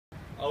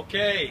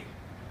Okay,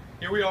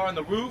 here we are on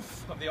the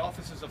roof of the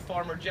offices of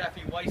Farmer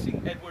Jaffe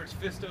Weissing, Edwards,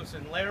 Fistos,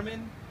 and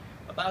Lehrman,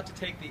 about to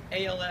take the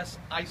ALS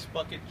Ice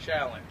Bucket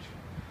Challenge.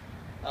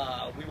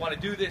 We want to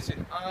do this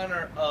in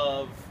honor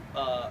of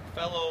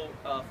fellow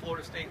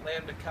Florida State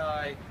Land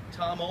Mackay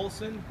Tom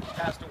Olson, who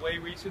passed away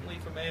recently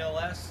from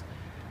ALS,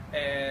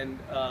 and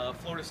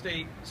Florida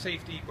State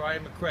safety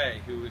Brian McCrae,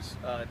 who is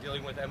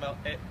dealing with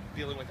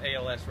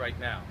ALS right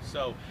now.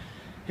 So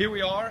here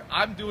we are.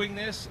 I'm doing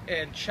this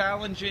and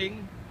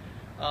challenging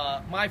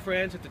my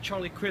friends at the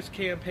Charlie Crist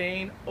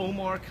campaign,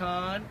 Omar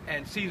Khan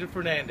and Cesar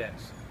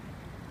Fernandez.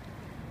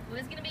 It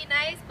was going to be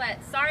nice,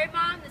 but sorry,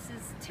 Mom, this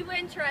is too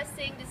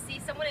interesting to see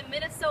someone in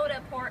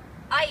Minnesota pour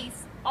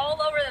ice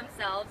all over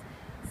themselves.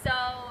 So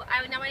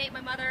I would nominate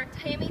my mother,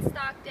 Tammy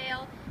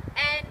Stockdale,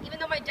 and even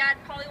though my dad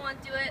probably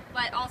won't do it,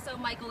 but also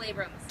Michael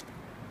Abrams.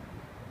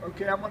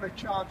 Okay, I'm going to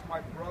challenge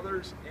my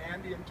brothers,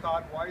 Andy and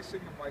Todd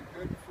Weissing, and my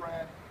good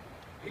friend,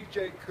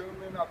 PJ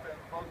Kuhlman up in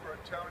Boca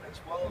Raton, as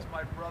well as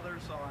my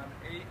brothers on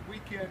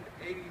weekend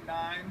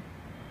 89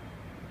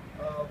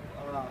 of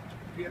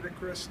Via de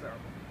Cristo.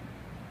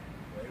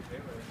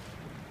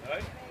 All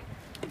right.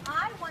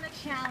 I want to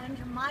challenge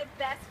my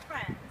best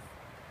friends.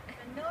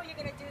 I know you're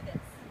going to do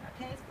this,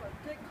 okay? It's for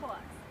a good cause.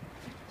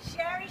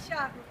 Sherry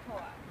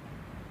Shagrapur,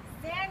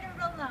 Sandra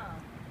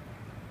Malone,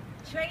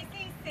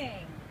 Tracy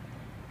Singh,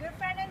 good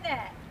friend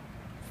Annette,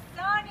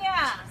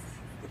 Sonia,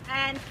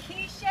 and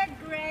Keisha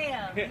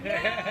Graham.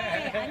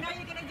 Yay! I know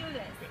you're going to do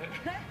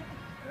this.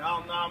 And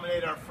I'll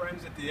nominate our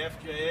friends at the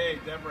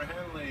FJA, Deborah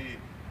Henley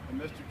and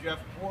Mr. Jeff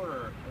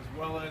Porter, as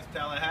well as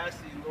Tallahassee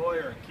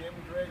lawyer Kim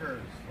Driggers.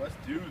 Let's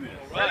do this.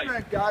 All right. Wait a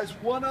minute, guys.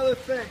 One other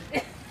thing.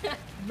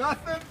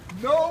 Nothing,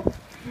 no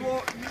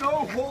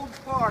holds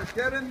barred.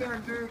 Get in there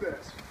and do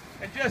this.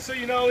 And just so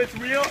you know, it's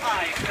real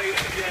ice, ladies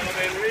and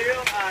gentlemen.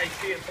 Real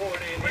ice being poured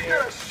in We here.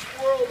 gotta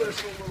swirl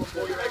this a little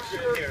bit.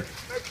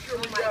 Make sure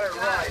we got it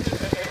right.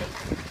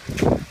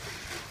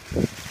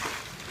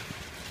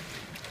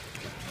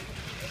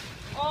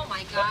 Oh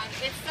my God,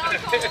 it's so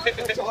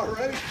cold. It's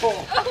already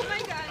cold. Oh my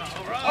God. All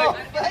Oh,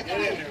 right. thank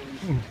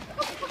you.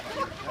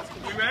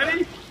 You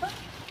ready?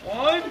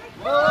 One.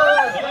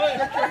 Oh,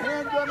 get your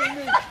hands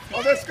underneath.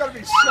 Oh, that's gonna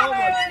be so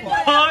much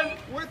fun. One,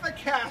 With a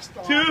cast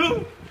on.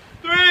 2,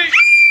 3.